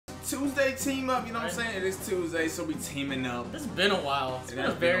Tuesday team up, you know what I'm saying? It is Tuesday, so we teaming up. It's been a while. It's been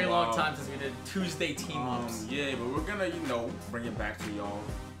a very long time since we did Tuesday team ups. Yeah, but we're gonna, you know, bring it back to y'all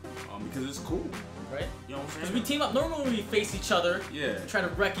because it's cool. Right? You know what I'm saying? Because we team up. Normally we face each other. Yeah. Try to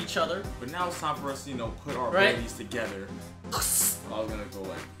wreck each other. But now it's time for us to, you know, put our abilities together. I was gonna go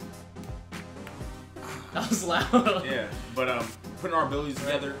like... That was loud. Yeah, but putting our abilities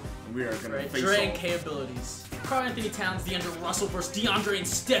together, and we are gonna face Dre and Kay abilities. Karl Anthony Towns, DeAndre Russell versus DeAndre and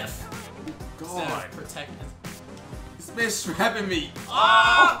Steph. God. Steph, protect him. This man's strapping me.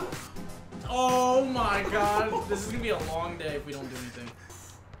 Ah! Oh my God. This is gonna be a long day if we don't do anything.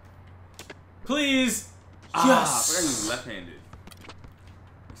 Please. Yes. I forgot he was left-handed.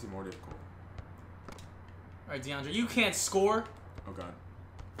 Makes it more difficult. All right, DeAndre, you can't score. Oh God.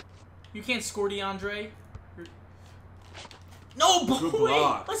 You can't score, DeAndre. No,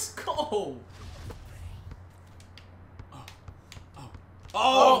 boy. Let's go.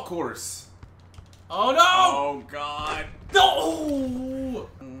 Oh, of course. Oh no. Oh God. No.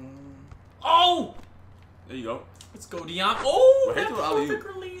 Oh. There you go. Let's go, Deion. Oh, Wait, that's perfect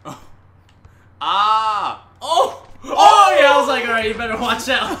release. Oh. Ah. Oh. Oh yeah, I was like, all right, you better watch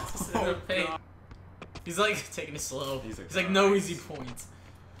out. Oh, he's like taking it slow. He's like no easy points.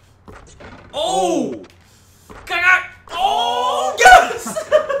 Oh. Oh yes.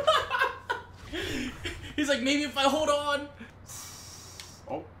 He's like, maybe if I hold on.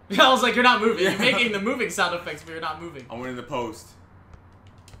 Oh. Yeah, I was like, you're not moving. You're making the moving sound effects, but you're not moving. I went in the post.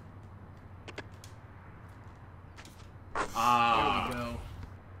 Ah. There we go.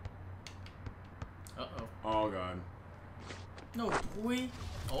 Uh-oh. Oh God. No, boy.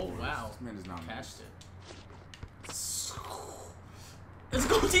 Oh, wow. This man does not cashed it. Let's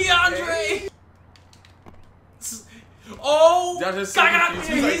go, DeAndre! Oh! He's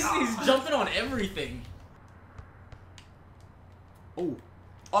jumping on everything. Oh.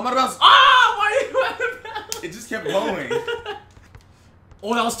 Oh, I'm out of bounds. Ah! Why are you out of bounds? It just kept blowing.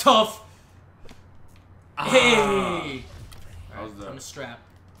 Oh, that was tough. Ah. Hey! That was I'm a strap.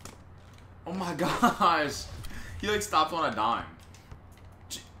 Oh my gosh. He like stopped on a dime.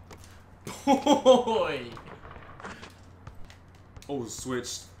 Boy! Oh,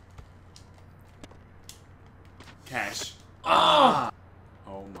 switched. Cash. Ah!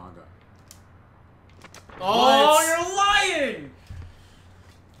 Oh my God. Oh, What? you're lying!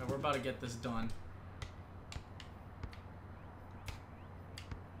 No, we're about to get this done.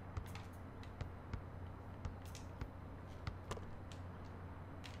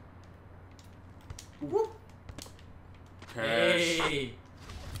 Whoop. Cash. Hey!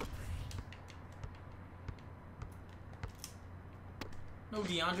 No,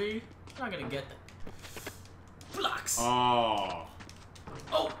 DeAndre, you're not gonna get that. Blocks! Oh.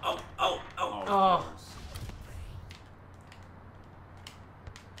 Oh, oh, oh, oh, Oh. oh.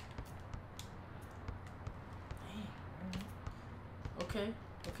 Okay,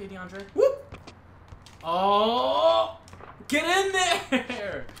 okay, DeAndre. Whoop! Oh! Get in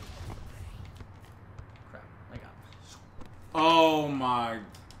there! Crap, I got it. Oh my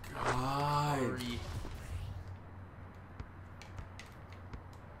God. Sorry.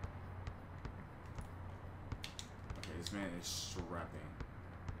 Okay, this man is strapping.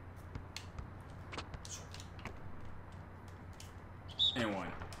 And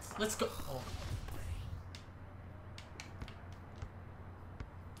one. Let's go. Oh.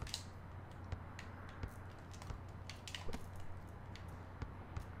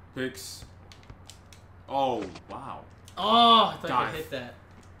 Picks. Oh, wow. Oh, I thought I Dive. could hit that.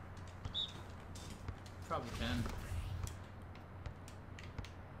 Probably can.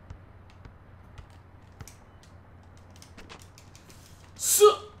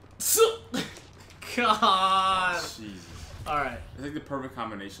 God. Jesus. Alright. It's like the perfect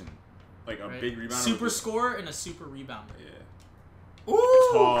combination. Like a big rebounder. Super scorer and a super rebounder. Yeah. Ooh.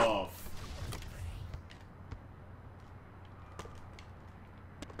 Tough.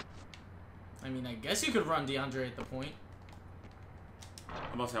 I mean, I guess you could run DeAndre at the point.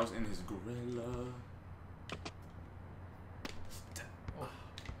 I'm about to say I was in his gorilla.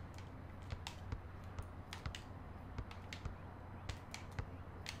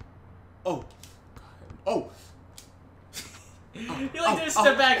 Oh. Oh. You like to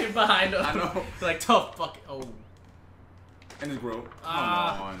step back and behind him. I know. You're like, tough fuck. Oh. And his grill. Come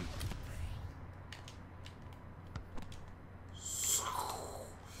on.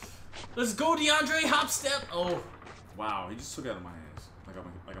 Let's go, DeAndre. Hop step. Oh. Wow, he just took it out of my hands.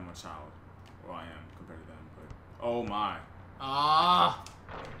 Like I'm a child. Well, I am compared to them. But oh my. Ah.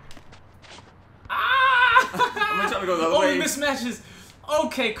 Ah. I'm gonna try to go the other way. Oh, mismatches.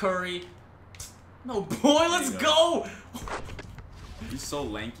 Okay, Curry. No, boy, let's go. He's so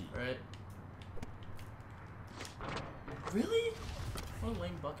lanky. Right? Really? What a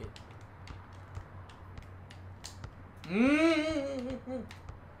lame bucket.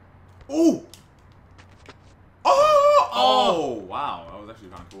 Ooh! Oh! Wow, that was actually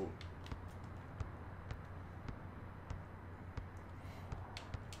kind of cool.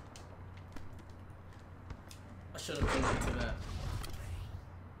 I should have been into that.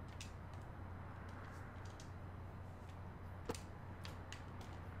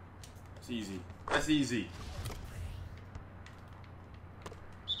 That's easy. That's easy.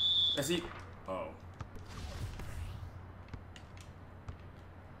 That's easy. Oh.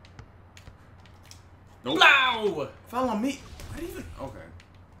 Nope. Blow! Foul on me. I didn't even. Okay.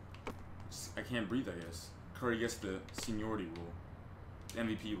 I can't breathe, I guess. Curry gets the seniority rule. The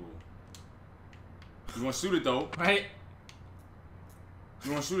MVP rule. You want to shoot it, though. Right?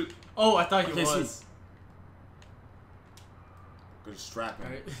 You want to shoot it. Oh, I thought you can't was. see. Good strapping.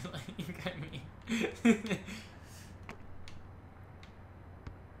 Right? You got me. Okay,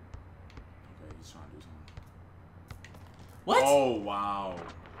 he's trying to do something. What? Oh, wow.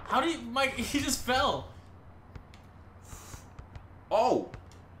 How do you, Mike? He just fell. Oh.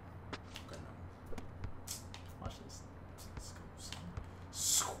 Okay, no. Watch this. Let's go, son.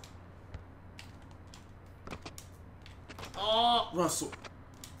 Oh. Russell.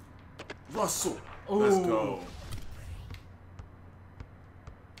 Russell. Ooh. Let's go.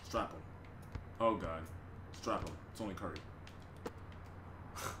 Strap him. Oh, God. Strap him. It's only Curry.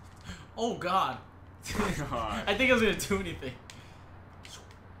 Oh, God. God. I think I was going to do anything.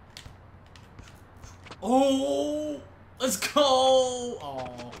 Oh. Let's go.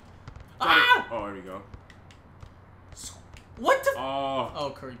 Oh. Ah! Oh, there we go. What the? Oh.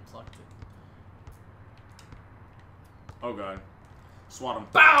 Oh, Curry plucked it. Oh, God. Swat him.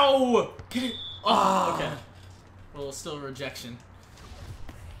 Bow! Get it. Oh, okay. Well, still rejection.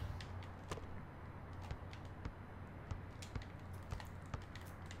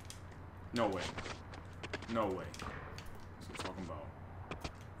 No way. No way. That's what I'm talking about.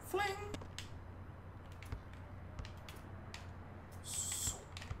 Fling!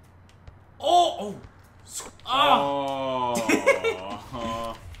 Oh! Oh! Ah!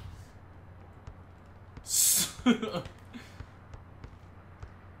 Oh!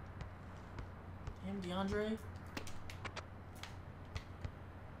 Damn, DeAndre.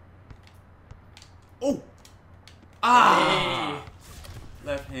 Oh! Ah! Hey.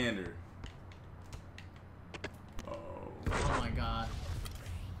 Left-hander. Oh. Oh my God.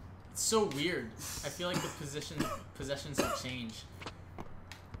 It's so weird. I feel like the possessions have changed.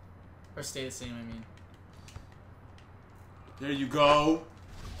 Or stay the same, I mean. There you go.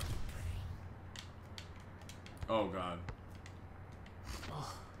 Oh, God.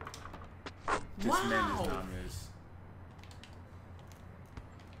 Oh. This man Wow. does not miss.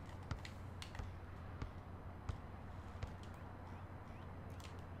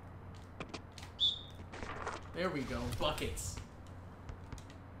 There we go. Buckets.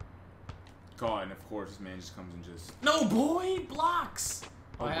 God, and of course, this man just comes and just... No, boy! Blocks!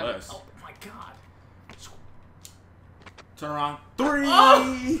 Oh, I have it. bless. Oh, my God. Turn around. 3!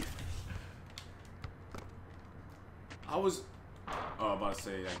 Oh! I was... Oh, about to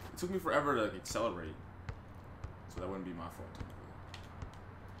say, like, it took me forever to accelerate. So that wouldn't be my fault, technically.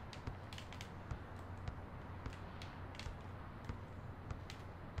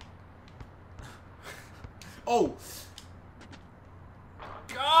 Oh!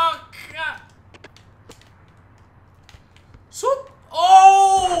 God! Swoop!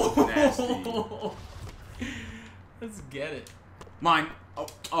 Oh! Nasty. Let's get it. Mine. Oh,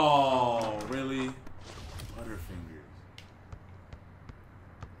 oh, really? Butterfingers.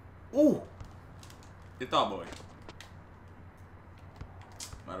 Ooh! Hit thought boy.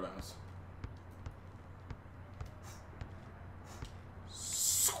 Out of bounds.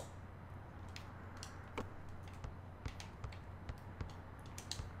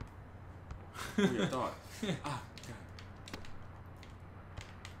 Who you thought? Ah, God.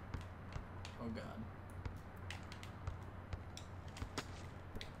 Oh, God.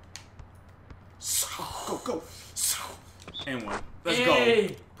 Go, go. And one. Let's Hey!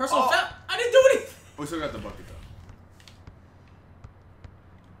 go. Personal Oh. foul! I didn't do anything! We still got the bucket, though.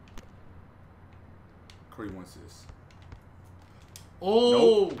 Curry wants this. Oh!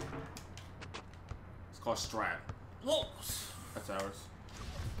 Nope. It's called Strat. Whoa. That's ours.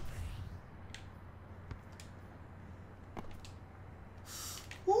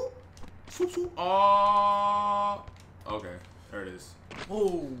 Whoop. Swoop, swoop. Oh. Okay. There it is.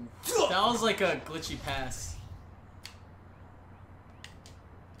 Whoa. That was like a glitchy pass.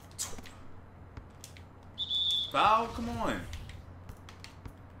 Foul? Come on.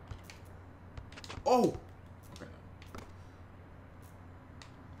 Oh. Okay.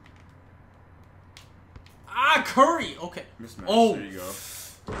 Ah, Curry. Okay. Mismatch. Oh. There you go.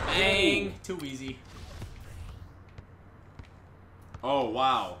 Bang. Ooh. Too easy. Oh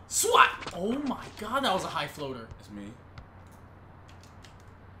wow. Swat. Oh my god, that was a high floater. That's me.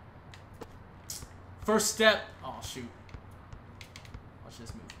 First step. Oh shoot. Watch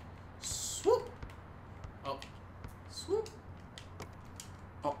this move. Swoop. Oh. Swoop.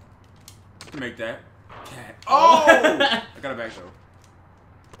 Oh. You can make that. Cat. Oh! I got it back though.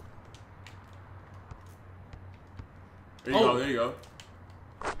 There you go. There you go.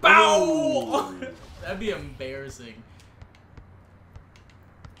 Bow! Ooh. That'd be embarrassing.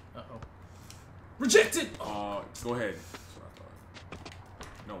 Uh-oh. Rejected! Go ahead. That's what I thought.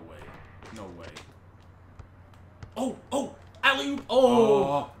 No way. No way. Oh! Oh! Alley-oop!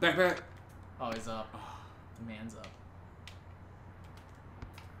 Oh! Back. Oh, he's up. The man's up.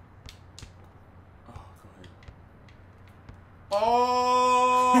 Oh, go ahead.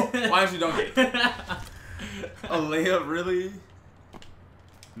 Oh! Why didn't you dunk it? A layup, really?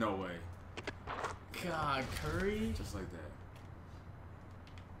 No way. God, Curry. Just like that.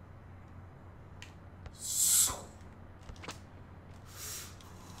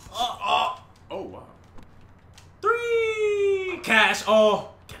 Oh, wow. 3! Cash. Oh!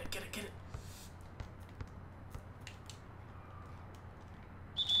 Get it.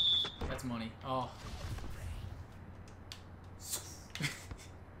 That's money. Oh.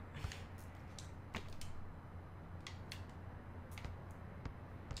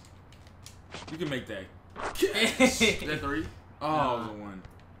 You can make that. That 3? Oh, Nah. it was a 1.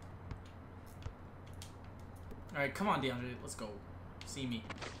 Alright, come on, DeAndre. Let's go. See me.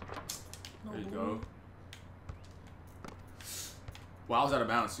 There you go. Well, I was out of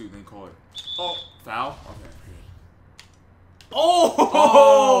bounds too, then call it. Oh, foul? Okay, good.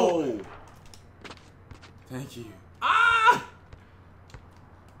 Oh! Thank you. Ah!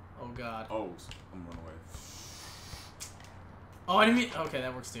 Oh, God. Oh, I'm running away. Oh, I didn't mean... Okay,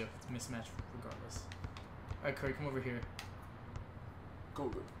 that works too. It's a mismatch regardless. Alright, Curry, come over here. Go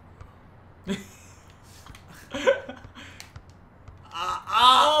good.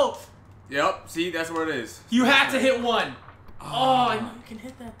 Oh! Yep, see, that's where it is. You have to hit one. Oh, I know you can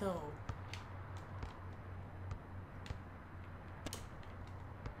hit that though.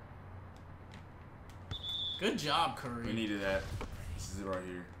 Good job, Curry. We needed that. This is it right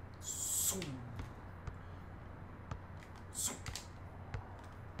here. Fling!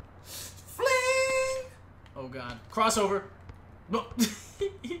 Oh God, crossover. No.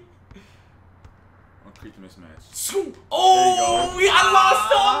 I'll creep the mismatch. Oh, I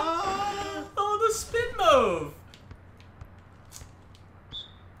lost him. Oh, the spin move.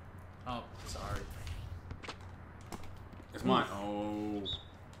 Oh, sorry. It's mine. Oh.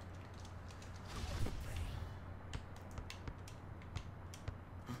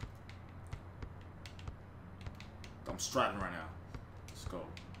 I'm strapping right now. Let's go.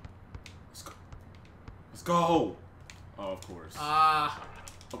 Let's go. Oh, of course. Ah.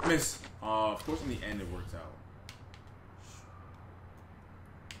 Oh, miss. Of course, in the end, it worked out.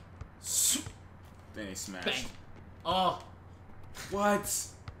 Then they smashed. Bang. Oh. What?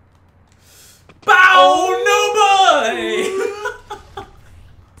 Bow! Oh, no boy!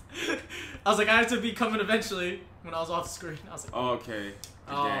 I was like, I have to be coming eventually when I was off the screen. I was like, Oh, okay.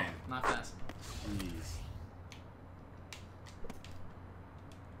 oh, Again. not fast enough. Jeez.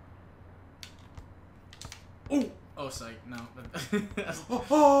 Oh! Oh, psych. No.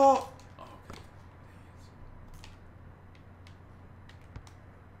 Oh, okay.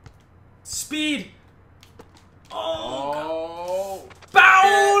 Speed! Oh! Oh.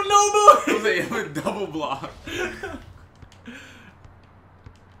 Bow! No It boy! was a double block.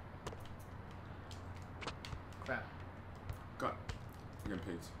 Crap. God. You're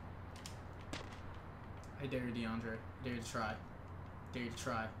getting picked. I dare you, DeAndre. I dare you to try. Dare you to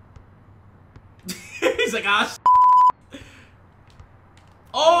try. He's like, ah,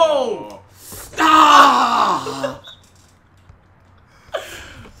 oh! Ah!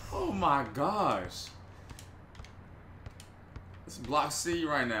 Oh my gosh. It's Block City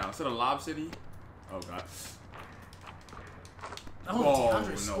right now. Instead of Lob City. Oh god. Oh, DeAndre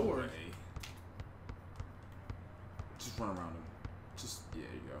no scored. way. Just run around him. Just, yeah,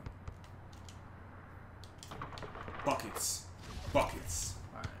 you go. Buckets. Buckets.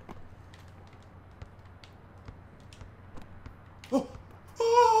 Alright. Oh!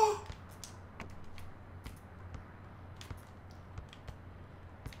 Oh!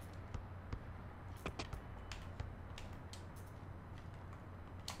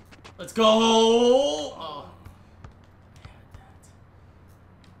 Let's go! Oh. I had that.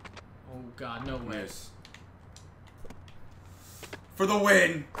 Oh God, no way. Miss. For the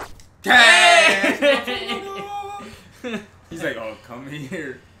win. Hey! He's like, oh, come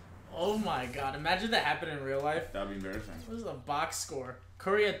here. Oh my God! Imagine that happened in real life. That'd be embarrassing. What was the box score?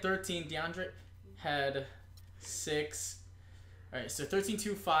 Curry had 13. DeAndre had 6. All right, so 13,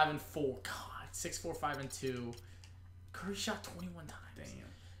 2, 5, and 4. God, 6, 4, 5, and 2. Curry shot 21 times. Damn.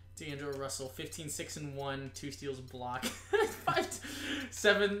 DeAndre Russell 15, 6, and 1. 2 steals, a block. 5,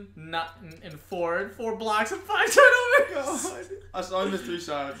 7, and 4, and 4 blocks and 5 turnovers. God. I saw him miss 3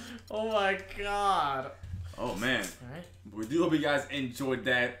 shots. Oh my God. Oh man. All right. We do hope you guys enjoyed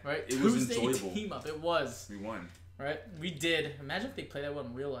that. Right. It was Tuesday enjoyable. team up. It was. We won. Right. We did. Imagine if they played that one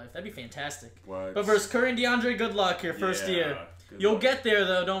in real life. That'd be fantastic. What? But versus Curry and DeAndre, good luck your first year. You'll get there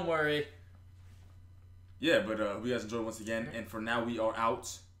though. Don't worry. Yeah, but we guys enjoyed once again. And for now, we are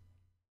out.